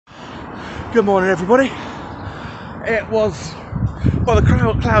Good morning, everybody. It was, well,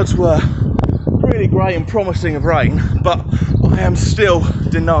 the clouds were really grey and promising of rain, but I am still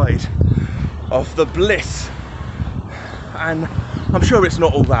denied of the bliss, and I'm sure it's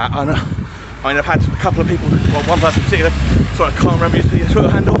not all that. I mean, I've had a couple of people, well, one person in particular, sorry, I can't remember your Twitter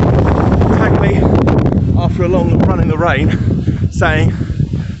handle, tag me after a long run in the rain saying,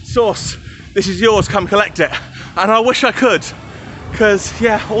 "Source, this is yours, come collect it." And I wish I could, because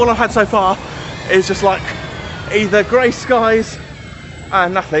yeah, all I've had so far is just like either grey skies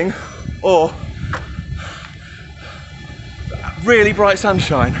and nothing, or really bright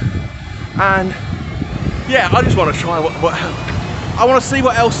sunshine. And yeah, I just want to try what I want to see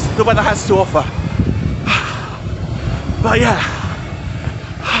what else the weather has to offer. But yeah,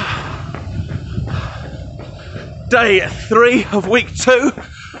 day 3 of week 2,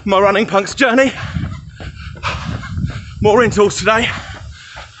 my running punks journey. More intervals today,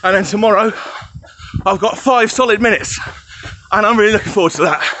 and then tomorrow I've got 5 solid minutes, and I'm really looking forward to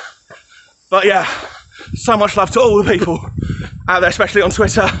that. But yeah, so much love to all the people out there, especially on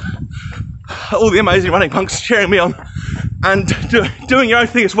Twitter, all the amazing running punks cheering me on and doing your own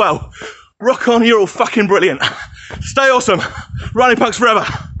thing as well. Rock on, you're all fucking brilliant. Stay awesome. Running punks forever.